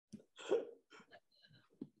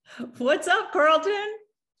What's up, Carlton?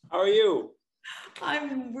 How are you?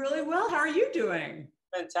 I'm really well. How are you doing?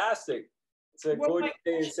 Fantastic. It's a gorgeous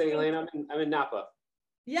day in St. Helena. I'm in Napa.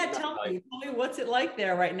 Yeah, tell me what's it like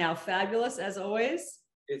there right now? Fabulous as always.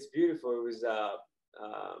 It's beautiful. It was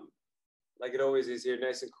like it always is here,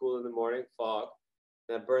 nice and cool in the morning, fog.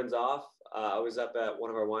 That burns off. I was up at one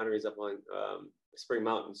of our wineries up on Spring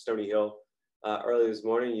Mountain, Stony Hill, early this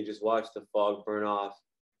morning. You just watch the fog burn off.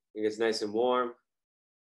 It gets nice and warm.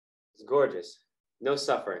 It's gorgeous. No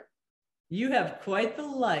suffering. You have quite the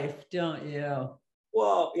life, don't you?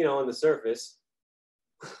 Well, you know, on the surface.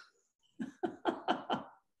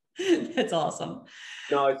 That's awesome.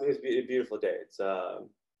 No, it's a beautiful day. It's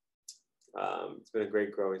been a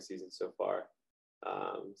great growing season so far.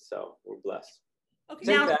 So we're blessed. Okay,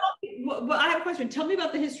 now I have a question. Tell me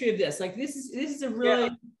about the history of this. Like this is a really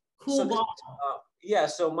cool bottle.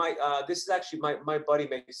 So my this is actually my buddy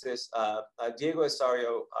makes this. Diego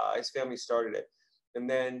Osorio, his family started it, and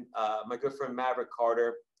then my good friend Maverick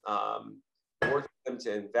Carter worked with them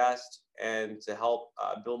to invest and to help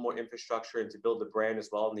build more infrastructure and to build the brand as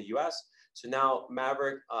well in the U.S. So now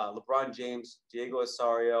Maverick, LeBron James, Diego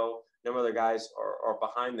Osorio, a number of other guys are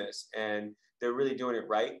behind this, and they're really doing it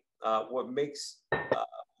right. What makes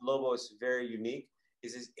Lobos very unique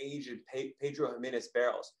is his aged Pedro Jimenez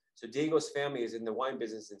barrels. So Diego's family is in the wine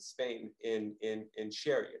business in Spain, in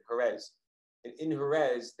Sherry, in Jerez. And in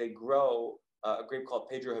Jerez, they grow a grape called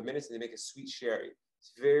Pedro Jimenez, and they make a sweet sherry.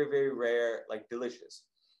 It's very, very rare, like delicious.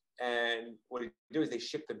 And what they do is they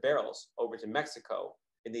ship the barrels over to Mexico,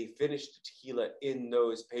 and they finish the tequila in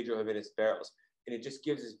those Pedro Jimenez barrels. And it just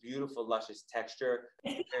gives this beautiful, luscious texture.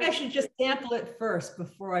 I think I should just sample it first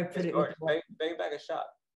before I put it in. Bang back a shot.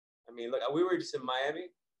 I mean, look, we were just in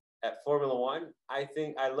Miami at Formula One. I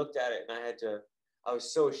think I looked at it and I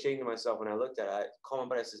was so ashamed of myself when I looked at it. I called my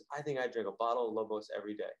buddy, I says, I think I drink a bottle of Lobos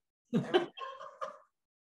every day.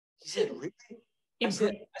 He said, really? I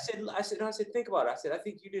said, think about it. I said, I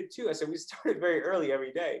think you did too. I said, we started very early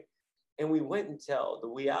every day and we went until the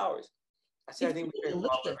wee hours. I said, I think we drink a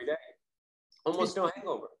bottle every day. Almost no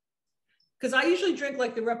hangover. Because I usually drink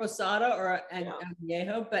like the Reposado or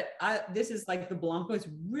Añejo, but this is like the Blanco. It's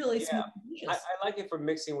really smooth. I like it for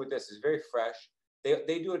mixing with this. It's very fresh.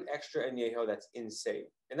 They do an extra Añejo that's insane.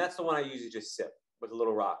 And that's the one I usually just sip with a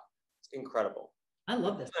little rock. It's incredible. I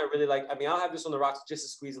love this. I really like. I mean, I'll have this on the rocks just to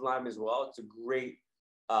squeeze a lime as well. It's a great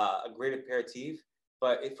aperitif,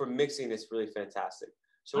 but for mixing, it's really fantastic.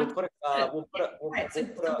 So what do I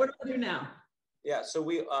do now? Yeah, so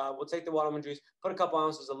we'll take the watermelon juice, put a couple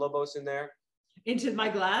ounces of Lobos in there. Into my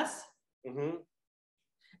glass? Mm-hmm.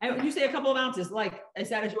 And when you say a couple of ounces, like, is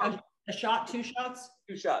that a shot, 2 shots?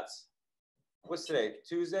 2 shots. What's today?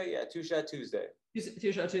 Tuesday? Yeah, 2-shot Tuesday.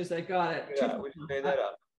 2-shot Tuesday, got it. Yeah, we just made that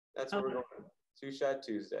up. That's where we're going. 2-shot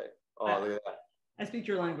Tuesday. Oh, look at that. I speak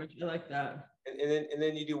your language. I like that. And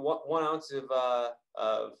then you do 1 ounce of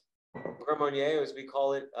Grand Marnier, as we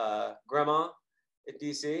call it, Grandma at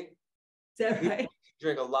DC. Is that right? You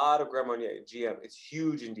drink a lot of Grand Marnier, GM. It's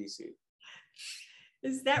huge in DC.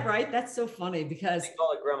 Is that right? That's so funny because they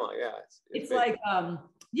call it Grandma. Yeah, it's like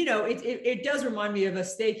you know, it does remind me of a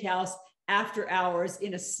steakhouse after hours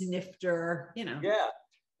in a snifter. You know. Yeah,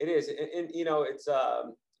 it is, and you know, it's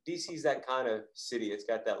DC's that kind of city. It's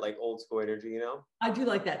got that like old school energy. You know. I do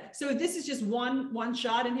like that. So this is just one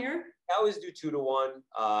shot in here. I always do 2 to 1.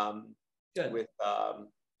 Good.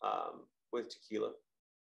 With tequila.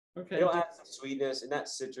 Okay. It'll add some sweetness and that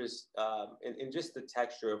citrus, and just the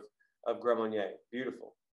texture of Grand Marnier.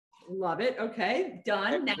 Beautiful. Love it. Okay,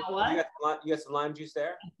 done. Okay. Now what? You got some lime juice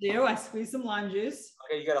there? I do. I squeeze some lime juice.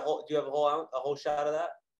 Okay, you got do you have a whole shot of that?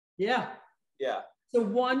 Yeah. Yeah. So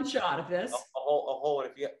 1 shot of this. A whole.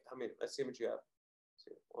 And if you, let's see what you have.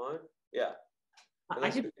 1. Yeah. I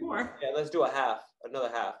can do more. Yeah, let's do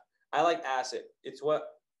another half. I like acid.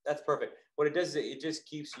 That's perfect. What it does is it just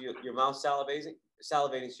keeps your mouth salivating,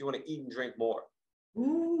 so you want to eat and drink more.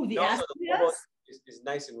 Ooh, the acid is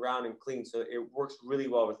nice and round and clean, so it works really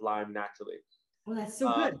well with lime naturally. Oh, that's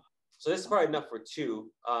so good. So this is probably enough for 2.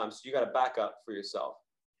 So you got to back up for yourself.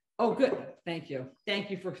 Oh, good. Thank you. Thank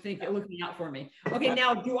you for looking out for me. Okay,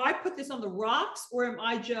 now do I put this on the rocks or am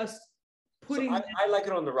I just putting? So I like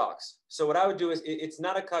it on the rocks. So what I would do is it's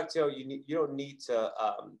not a cocktail. You don't need to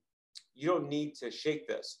shake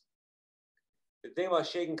this. The thing about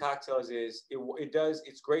shaking cocktails is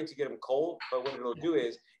it's great to get them cold, but what it'll do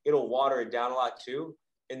is it'll water it down a lot too.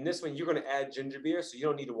 In this one, you're going to add ginger beer, so you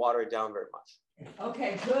don't need to water it down very much.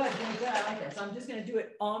 Okay, good. I like this. So I'm just going to do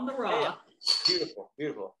it on the rock. Yeah. Beautiful,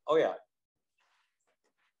 beautiful. Oh yeah.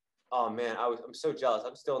 Oh man, I'm so jealous.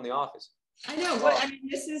 I'm still in the office. I know. What I mean,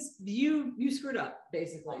 this is you screwed up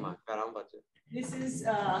basically. Oh my God, I'm about to. This is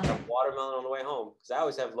Have watermelon on the way home because I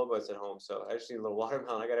always have Lobos at home, so I just need a little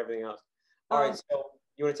watermelon. I got everything else. All right, so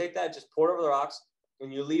you want to take that, just pour it over the rocks,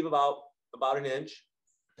 and you leave about an inch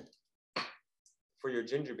for your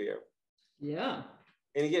ginger beer. Yeah.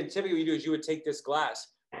 And again, typically what you do is you would take this glass,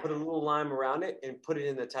 put a little lime around it, and put it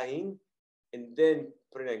in the Tajin, and then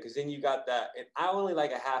put it in, because then you got that. And I only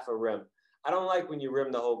like a half a rim. I don't like when you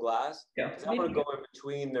rim the whole glass, because I want to go in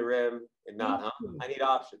between the rim and not. Huh? I need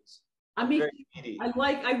options. I mean,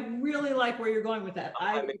 I really like where you're going with that.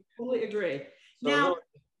 I totally agree. So now,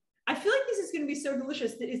 I feel like this is going to be so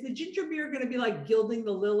delicious. Is the ginger beer going to be like gilding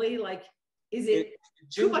the lily? Like, is it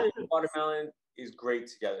ginger and watermelon is great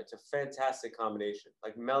together. It's a fantastic combination.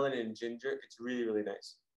 Like melon and ginger, it's really, really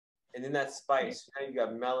nice. And then that spice. Now you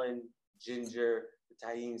got melon, ginger, the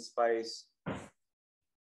Tajin spice.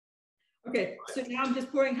 Okay, so now I'm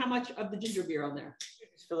just pouring how much of the ginger beer on there?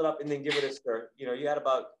 Just fill it up and then give it a stir. You know, you had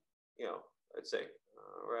about, let's say,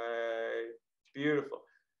 all right, beautiful.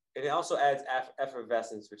 And it also adds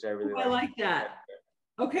effervescence, which I really like. I like that.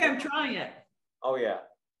 Okay, I'm trying it. Oh yeah.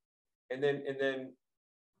 And then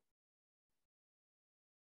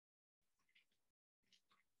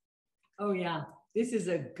oh yeah, this is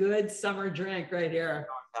a good summer drink right here.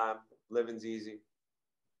 Time, living's easy.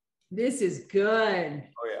 This is good.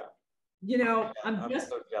 Oh yeah. You know, I'm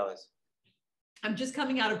so jealous. I'm just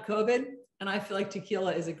coming out of COVID, and I feel like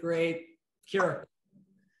tequila is a great cure.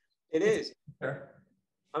 It is. Sure.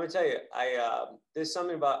 I'm gonna tell you, there's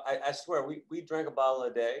something about I swear we drank a bottle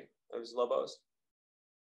a day. It was Lobos.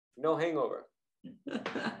 No hangover.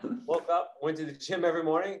 Woke up, went to the gym every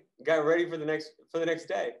morning, got ready for the next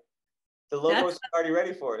day. The Lobos were already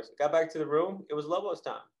ready for us. Got back to the room. It was Lobos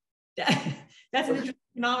time. That's an interesting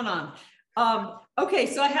phenomenon. Okay,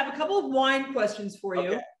 so I have a couple of wine questions for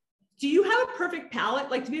you. Okay. Do you have a perfect palate?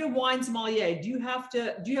 Like, to be a wine sommelier, do you have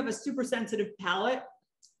a super sensitive palate?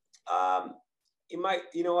 It might,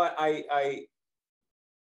 you know what,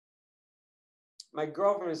 my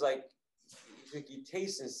girlfriend is like you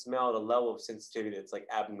taste and smell the level of sensitivity that's like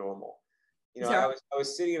abnormal. You know, I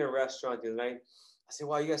was sitting in a restaurant the other night. I said,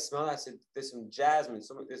 wow, you guys smell that? I said, there's some jasmine.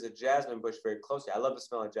 There's a jasmine bush very close to you. I love the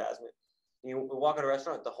smell of jasmine. You know, we walk in a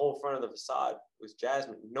restaurant, the whole front of the facade was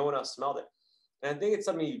jasmine. No one else smelled it. And I think it's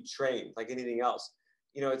something you train, like anything else.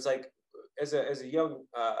 You know, it's like as a young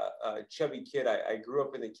chubby kid, I grew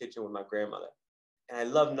up in the kitchen with my grandmother, and I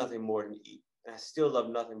love nothing more than to eat. And I still love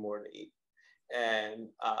nothing more than to eat. And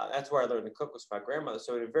that's where I learned to cook was my grandmother.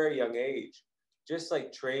 So at a very young age, just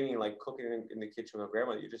like training, like cooking in the kitchen with my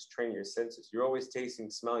grandmother, you're just training your senses. You're always tasting,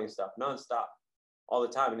 smelling stuff nonstop, all the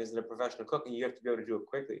time. And as a professional cook, you have to be able to do it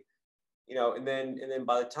quickly. You know, and then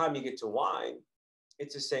by the time you get to wine,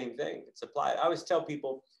 it's the same thing. It's applied. I always tell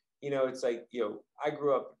people, you know, it's like, you know, I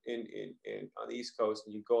grew up in on the East Coast,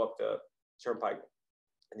 and you go up the Turnpike,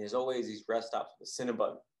 and there's always these rest stops with a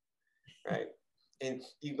Cinnabon, right? And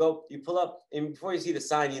you pull up, and before you see the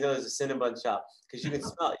sign, you know there's a Cinnabon shop because you can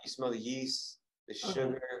smell it. You smell the yeast, the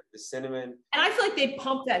sugar, the cinnamon. And I feel like they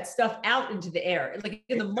pump that stuff out into the air, like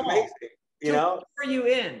in the mall. Amazing, you know, lure you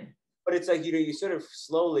in. But it's like, you know, you sort of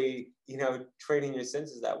slowly, you know, training your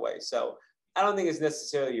senses that way. So I don't think it's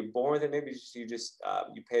necessarily you're born with it. Maybe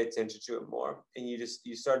you pay attention to it more, and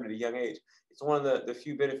you start at a young age. It's one of the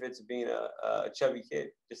few benefits of being a chubby kid.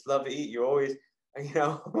 Just love to eat. You're always, you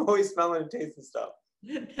know, always smelling and tasting stuff.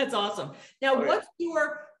 That's awesome. Now,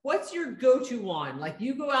 what's your go-to wine? Like,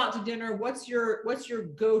 you go out to dinner, what's your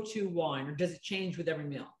go-to wine, or does it change with every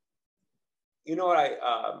meal? You know what,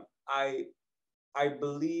 I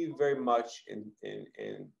believe very much in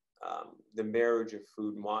the marriage of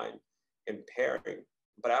food and wine and pairing,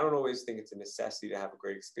 but I don't always think it's a necessity to have a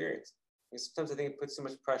great experience. And sometimes I think it puts so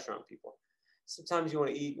much pressure on people. Sometimes you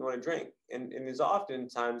want to eat, you want to drink, and there's often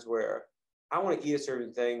times where I want to eat a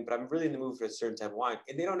certain thing, but I'm really in the mood for a certain type of wine,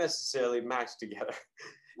 and they don't necessarily match together.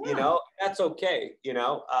 Yeah. You know, that's okay. You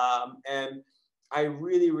know, and I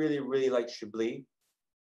really, really, really like Chablis,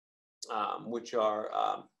 which are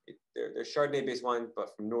they're Chardonnay-based wine,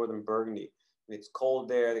 but from northern Burgundy. And it's cold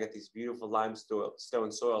there. They got these beautiful limestone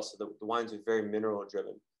soil, so the wines are very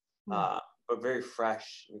mineral-driven, but very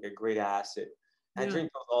fresh. And get great acid. I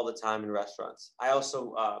drink those all the time in restaurants. I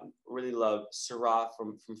also really love Syrah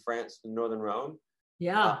from France, from northern Rhone.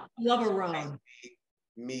 Yeah, love a Rhone.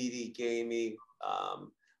 Meaty, gamey,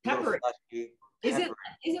 peppery. Is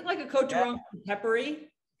it like a Côte de Rhone peppery?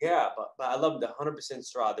 Yeah, but I love the 100%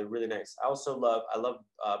 Syrah. They're really nice. I love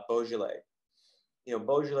Beaujolais. You know,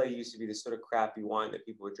 Beaujolais used to be this sort of crappy wine that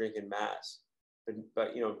people would drink in mass.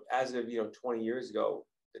 But you know, as of 20 years ago,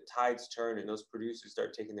 the tides turn and those producers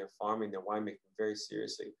start taking their farming, their winemaking very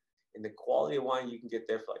seriously. And the quality of wine you can get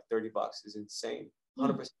there for like $30 is insane.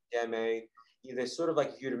 100% Gamay. They're sort of like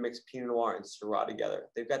if you were to mix Pinot Noir and Syrah together.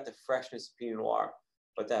 They've got the freshness of Pinot Noir,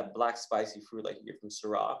 but that black spicy fruit like you get from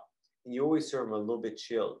Syrah. And you always serve them a little bit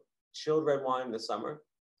chilled. Chilled red wine in the summer,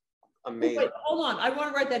 amazing. Wait, hold on. I want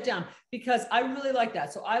to write that down because I really like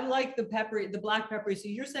that. So I like the peppery, the black peppery. So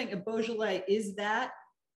you're saying a Beaujolais is that?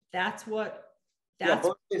 That's what? That's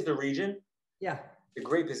Beaujolais is the region. Yeah. The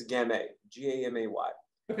grape is Gamay, Gamay.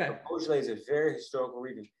 Okay. But Beaujolais is a very historical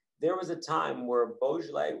region. There was a time where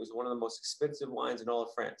Beaujolais was one of the most expensive wines in all of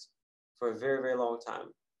France for a very, very long time.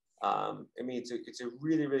 I mean, it's a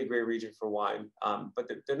really, really great region for wine, but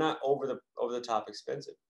they're not over the top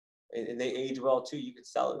expensive. And they age well too. You could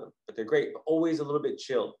sell them, but they're great. But always a little bit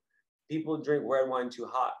chilled. People drink red wine too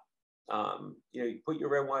hot. You put your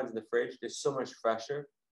red wines in the fridge. They're so much fresher.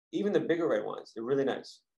 Even the bigger red wines, they're really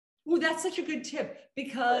nice. Well, that's such a good tip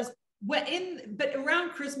because but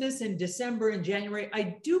around Christmas and December and January,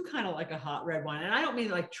 I do kind of like a hot red wine, and I don't mean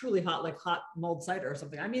like truly hot, like hot mulled cider or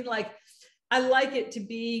something. I mean like I like it to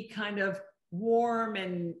be kind of warm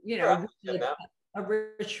and like a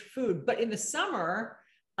rich food. But in the summer,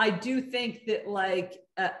 I do think that like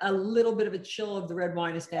a little bit of a chill of the red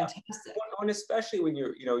wine is fantastic. And especially when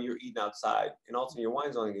you're eating outside, and ultimately your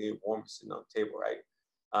wine's only going to get warm sitting on the table, right?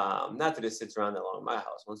 Not that it sits around that long in my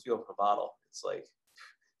house. Once you open a bottle, it's like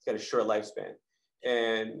it's got a short lifespan,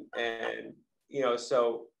 and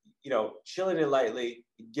so chilling it lightly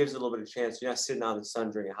gives it a little bit of chance. You're not sitting out in the sun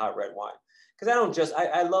drinking hot red wine. Because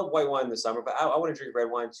I love white wine in the summer, but I want to drink red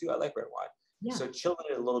wine too. I like red wine. Yeah. So chilling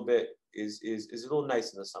it a little bit is a little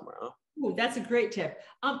nice in the summer, huh? Ooh, that's a great tip.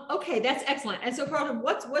 Okay, that's excellent. And so, Carlton,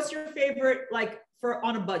 what's your favorite like for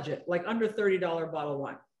on a budget, like under $30 bottle of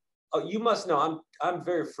wine? Oh, you must know I'm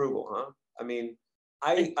very frugal, huh? I mean,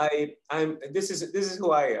 I'm this is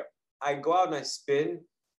who I am. I go out and I spin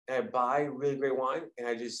and I buy really great wine and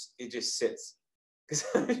it just sits because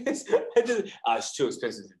it's too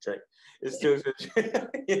expensive to drink. It's too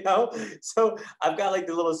expensive, So I've got like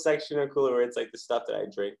the little section or cooler where it's like the stuff that I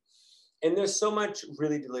drink, and there's so much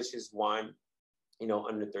really delicious wine,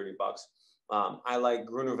 under $30. I like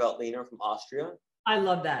Grüner Veltliner from Austria. I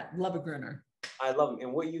love that. Love a Grüner. I love them,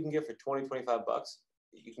 and what you can get for $20-$25,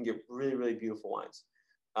 you can get really, really beautiful wines.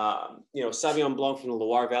 Sauvignon Blanc from the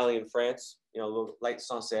Loire Valley in France. A little light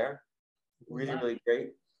Sancerre, really, really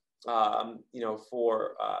great.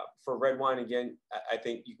 For red wine, again, I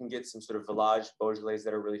think you can get some sort of Village Beaujolais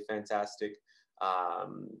that are really fantastic.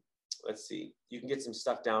 Let's see, you can get some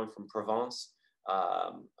stuff down from Provence,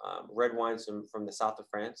 red wines from the south of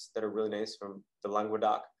France that are really nice from the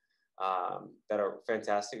Languedoc, that are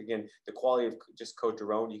fantastic. Again, the quality of just Côte de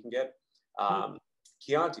Rhone you can get.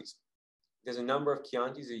 Chiantis. There's a number of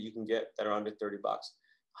Chiantis that you can get that are under $30.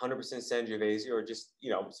 100% Sangiovese, or just,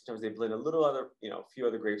 sometimes they blend a little other, a few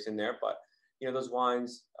other grapes in there, but, those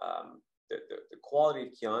wines, the quality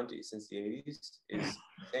of Chianti since the 80s is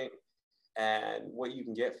insane. And what you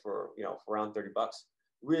can get for around $30,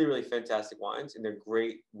 really, really fantastic wines. And they're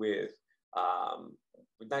great with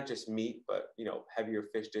not just meat, but, heavier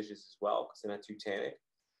fish dishes as well, because they're not too tannic.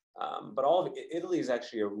 But all of Italy is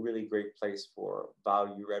actually a really great place for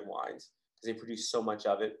value red wines because they produce so much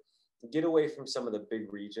of it. Get away from some of the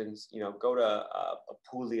big regions, go to a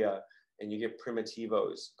Puglia and you get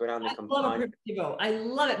Primativos. Go down to Campania. I love a Primativo. I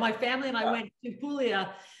love it. My family and I went to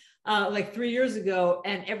Puglia like 3 years ago,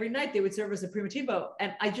 and every night they would serve us a Primativo,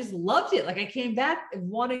 and I just loved it. Like I came back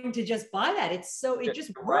wanting to just buy that. It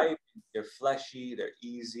just right. They're fleshy. They're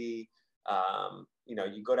easy.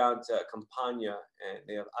 You go down to Campania and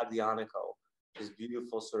they have Aglianico, this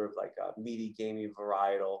beautiful sort of like a meaty, gamey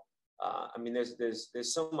varietal. I mean,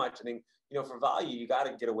 there's so much. I think, for value, you got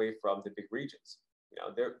to get away from the big regions.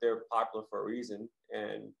 They're popular for a reason,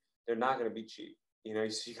 and they're not going to be cheap.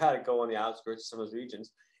 So you got to go on the outskirts of some of those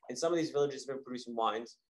regions. And some of these villages have been producing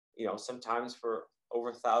wines, sometimes for over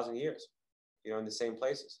 1,000 years, in the same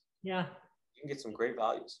places. Yeah. You can get some great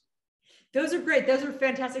values. Those are great. Those are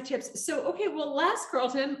fantastic tips. So, okay, well, last,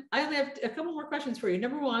 Carlton, I only have a couple more questions for you.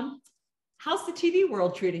 Number one, how's the TV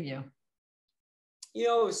world treating you? It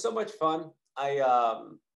was so much fun. I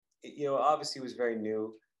obviously was very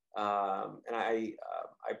new. And I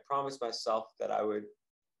promised myself that I would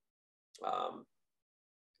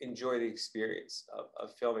enjoy the experience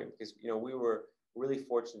of filming because, we were really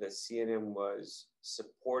fortunate that CNN was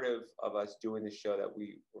supportive of us doing the show that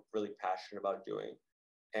we were really passionate about doing.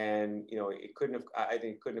 And, I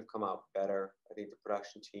think it couldn't have come out better. I think the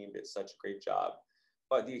production team did such a great job.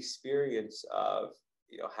 But the experience of,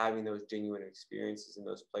 having those genuine experiences in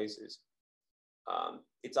those places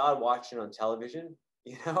it's odd watching on television,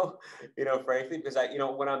 frankly, because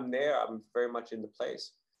when I'm there, I'm very much in the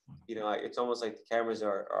place. It's almost like the cameras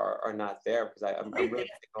are not there because I'm really taking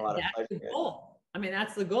a lot of pleasure in it. I mean,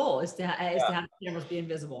 that's the goal is to have the cameras be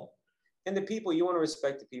invisible. And the people, you want to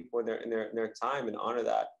respect the people in their time and honor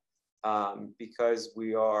that, because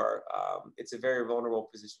we are. It's a very vulnerable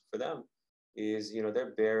position for them.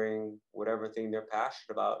 They're bearing whatever thing they're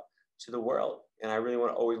passionate about to the world, and I really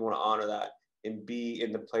always want to honor that and be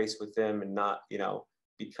in the place with them and not be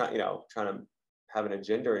trying to have an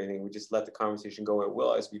agenda or anything. We just let the conversation go where it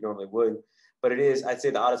will, as we normally would. But I'd say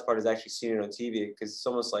the oddest part is actually seeing it on TV, because it's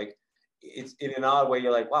almost like it's in an odd way.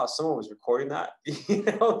 You're like, wow, someone was recording that, like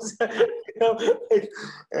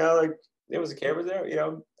there was a camera there,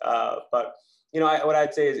 but what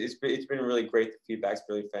I'd say is it's been really great. The feedback's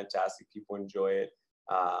really fantastic. People enjoy it.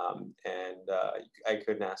 And I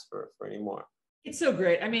couldn't ask for any more. It's so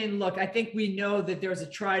great. I mean, look, I think we know that there's a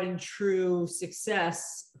tried and true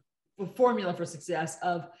formula for success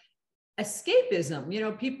of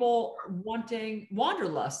escapism, people wanting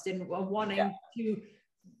wanderlust and wanting to,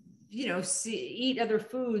 eat other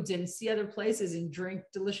foods and see other places and drink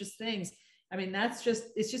delicious things. I mean, it's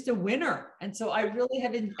just a winner. And so I really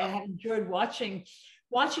have enjoyed watching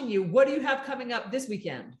you. What do you have coming up this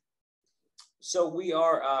weekend? So we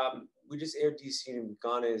just aired DC, and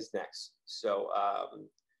Ghana is next. So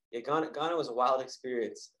Ghana was a wild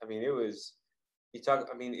experience. I mean, it's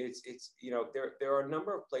there are a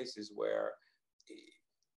number of places where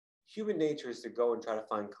human nature is to go and try to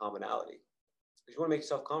find commonality, because you want to make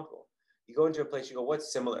yourself comfortable. You go into a place, you go,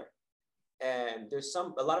 what's similar? And there's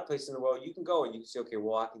a lot of places in the world you can go and you can say, okay,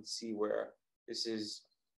 well, I can see where this is,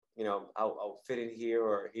 I'll fit in here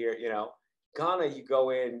or here, Ghana, you go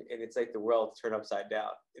in and it's like the world turned upside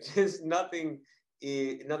down. There's nothing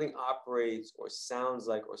operates or sounds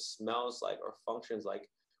like or smells like or functions like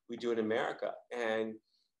we do in America. And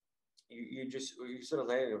you sort of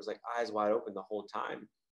landed, it was like eyes wide open the whole time.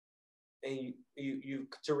 And you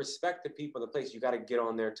to respect the people in the place, you got to get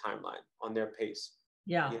on their timeline, on their pace.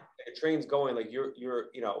 Yeah. The train's going, like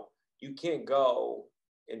you can't go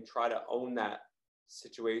and try to own that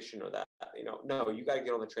situation or that, no, you got to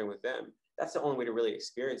get on the train with them. That's the only way to really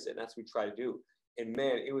experience it. And that's what we try to do. And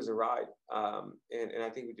man, it was a ride. And I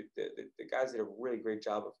think we did, the guys did a really great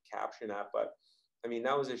job of capturing that. But I mean,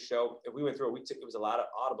 that was a show. If we went through it, it was a lot of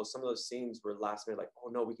audible. Some of those scenes were last minute, like, oh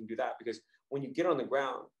no, we can do that. Because when you get on the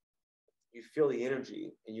ground, you feel the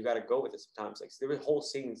energy and you got to go with it sometimes. Like, so there were whole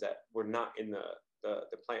scenes that were not in the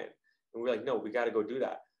plan. And we're like, no, we got to go do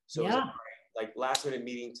that. So it was like last minute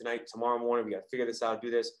meeting tonight, tomorrow morning, we got to figure this out, do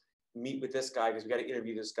this, meet with this guy because we got to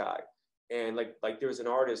interview this guy. And like there was an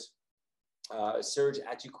artist, Serge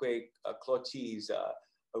Atuque Clotis,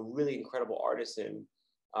 a really incredible artist. And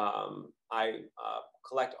I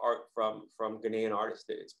collect art from Ghanaian artists.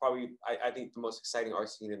 It's probably, I think the most exciting art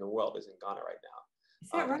scene in the world is in Ghana right now. Is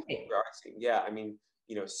that right? Art scene. Yeah, I mean,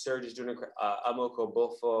 Serge is doing Amoko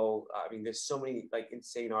Bofo. I mean, there's so many like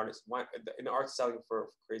insane artists. And art's selling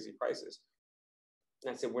for crazy prices.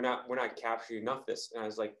 And I said, we're not capturing enough of this. And I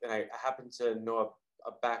was like, and I happened to know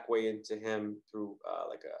a back way into him through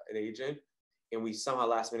an agent, and we somehow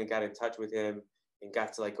last minute got in touch with him and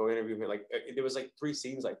got to like go interview him. Like there was like 3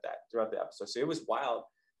 scenes like that throughout the episode, so it was wild.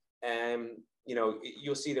 And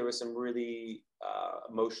you'll see there was some really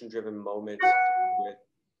emotion-driven moments with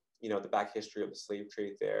the back history of the slave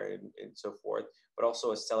trade there and so forth, but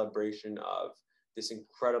also a celebration of this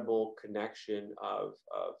incredible connection of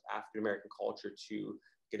African American culture to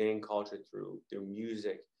Ghanaian culture through their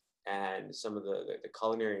music and some of the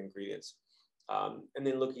culinary ingredients, and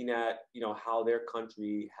then looking at how their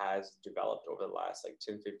country has developed over the last like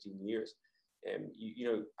 10-15 years. And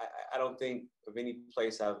I don't think of any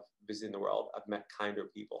place I've visited in the world I've met kinder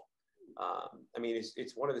people. I mean,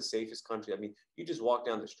 it's one of the safest countries. I mean, you just walk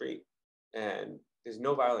down the street and there's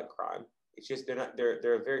no violent crime. It's just they're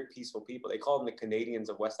a very peaceful people. They call them the Canadians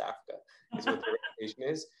of West Africa, is what their reputation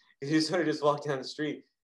is. You sort of just walk down the street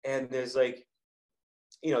and there's like,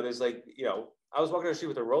 I was walking down the street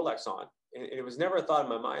with a Rolex on, and it was never a thought in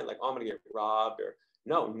my mind, like, oh, I'm gonna get robbed, or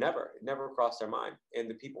no, never. It never crossed their mind. And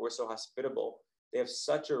the people were so hospitable. They have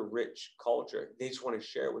such a rich culture. They just want to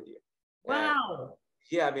share it with you. Wow. And,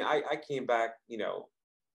 yeah, I mean, I came back, and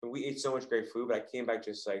we ate so much great food, but I came back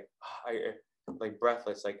just like, like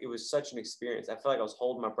breathless. Like, it was such an experience. I felt like I was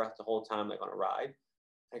holding my breath the whole time, like on a ride.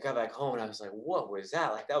 I got back home and I was like, what was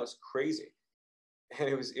that? Like, that was crazy. And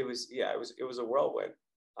it was a whirlwind.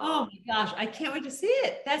 Oh my gosh, I can't wait to see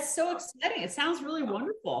it. That's so exciting. It sounds really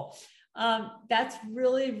wonderful. That's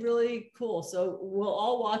really, really cool. So we'll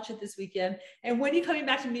all watch it this weekend. And when are you coming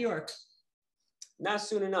back to New York? not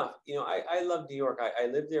soon enough. You know, I love New York. I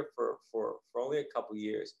lived there for only a couple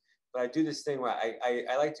years, but I do this thing where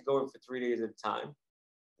I like to go in for 3 days at a time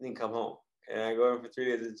and then come home. And I go in for 3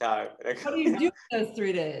 days at a time. And What do you do those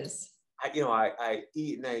 3 days? I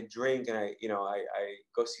eat and I drink and I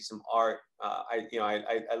go see some art.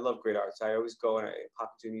 I love great art. So I always go and I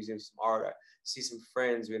pop into a museum, some art. I see some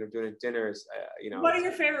friends. We end up doing dinners. What are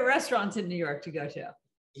your favorite restaurants in New York to go to?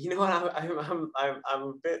 You know what? I'm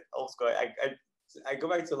a bit old school. I go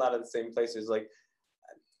back to a lot of the same places. Like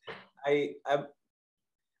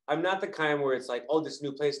I'm not the kind where it's like, oh, this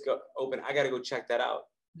new place open. I got to go check that out.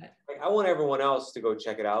 Like, I want everyone else to go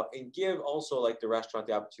check it out and give also like the restaurant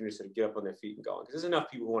the opportunity to sort of get up on their feet and go on. Because there's enough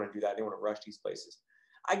people who want to do that. They want to rush these places.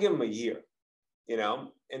 I give them a year, you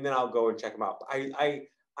know, and then I'll go and check them out. I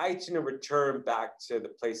tend to return back to the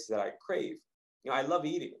places that I crave. You know, I love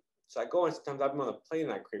eating. So I go and sometimes I'm on a plane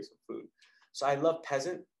and I crave some food. So I love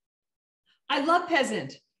Peasant. I love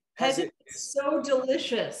Peasant. Peasant is so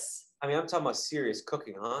delicious. I mean, I'm talking about serious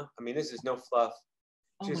cooking, huh? I mean, this is no fluff,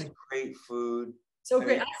 just great food. So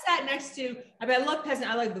great. I sat next to, I mean, I love Peasant.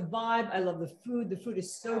 I like the vibe. I love the food. The food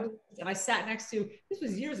is so delicious. And I sat next to, this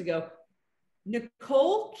was years ago,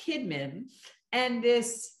 Nicole Kidman and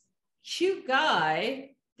this cute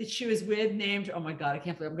guy that she was with named, oh my God, I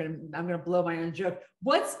can't believe I'm gonna blow my own joke.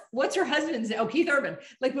 What's her husband's name? Oh, Keith Urban.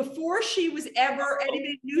 Like before she was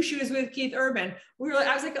anybody knew she was with Keith Urban,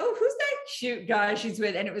 I was like, oh, who's that cute guy she's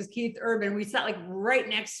with? And it was Keith Urban. We sat like right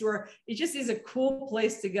next to her. It just is a cool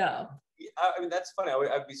place to go. I mean, that's funny.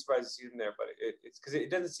 I'd be surprised to see them there, but it's because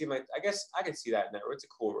it doesn't seem like, I guess I can see that in there. It's a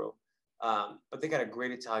cool room. But they got a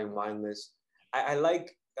great Italian wine list. I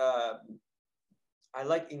like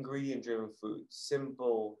ingredient-driven food,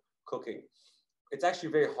 simple cooking. It's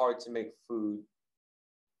actually very hard to make food,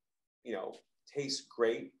 you know, taste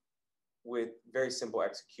great with very simple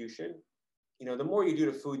execution. You know, the more you do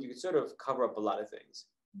to food, you can sort of cover up a lot of things.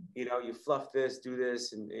 You know, you fluff this, do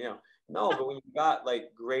this, and you know, no, but when you got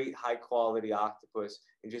like great high quality octopus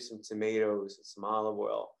and just some tomatoes and some olive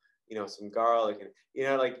oil, you know, some garlic, and you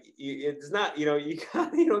know, like it's not, you know, you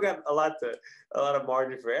don't got a lot of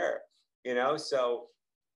margin for error, you know. So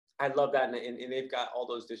I love that, and they've got all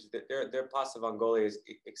those dishes. That their pasta vongole is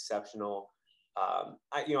exceptional.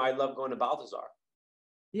 I love going to Balthazar.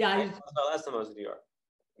 Yeah, last time I was in New York.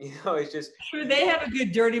 You know, it's just sure they have a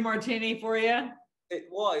good dirty martini for you.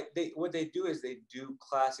 What they do is they do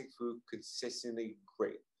classic food consistently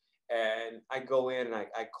great. And I go in and I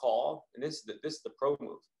call, and this is the pro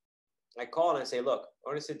move. I call and I say, look, I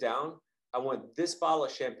want to sit down. I want this bottle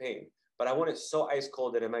of champagne, but I want it so ice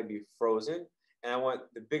cold that it might be frozen. And I want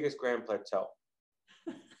the biggest Grand Plateau,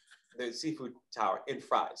 the seafood tower, in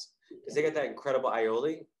fries. Because they get that incredible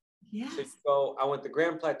aioli. Yes. So you go, I want the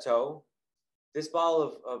Grand Plateau, this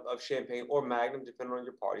bottle of champagne or Magnum, depending on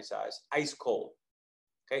your party size, ice cold.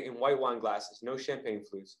 Okay, in white wine glasses, no champagne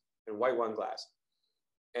flutes, in white wine glass,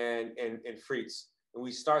 and frites. And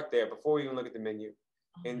we start there before we even look at the menu.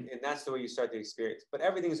 And that's the way you start the experience. But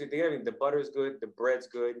everything's good. The butter's good, the bread's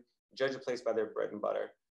good. Judge a place by their bread and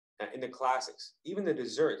butter. And the classics, even the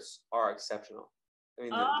desserts are exceptional. I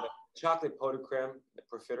mean, the chocolate pot de creme, the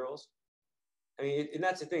profiteroles. I mean, and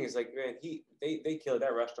that's the thing. Is like, man, they killed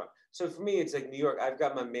that restaurant. So for me, it's like New York. I've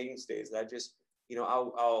got my mainstays that I just, you know,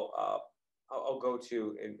 I'll go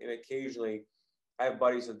to, and occasionally I have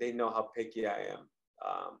buddies that they know how picky I am.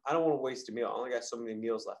 I don't want to waste a meal. I only got so many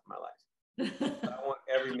meals left in my life. I want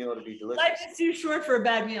every meal to be delicious. Life is too short for a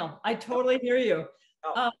bad meal. I totally hear you.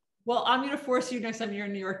 Well, I'm going to force you next time you're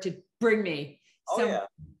in New York to bring me.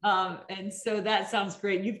 And so that sounds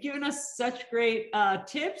great. You've given us such great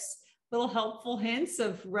tips, little helpful hints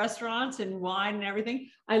of restaurants and wine and everything.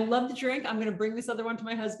 I love the drink. I'm going to bring this other one to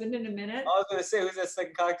my husband in a minute. I was going to say, who's that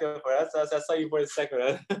second cocktail for? That's how you put a second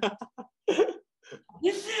one. I have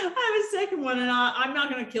a second one, and I'm not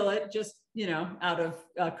going to kill it, just, you know, out of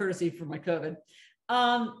courtesy for my COVID.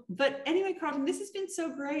 But anyway, Carlton, this has been so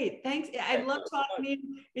great. Thanks. I love talking to you.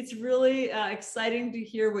 It's really exciting to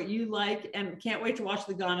hear what you like, and can't wait to watch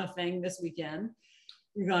the Ghana thing this weekend,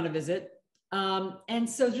 your Ghana visit. And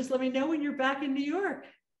so just let me know when you're back in New York.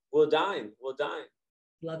 We'll dine.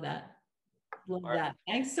 Love that. Love that.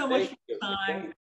 Thanks so much for your time.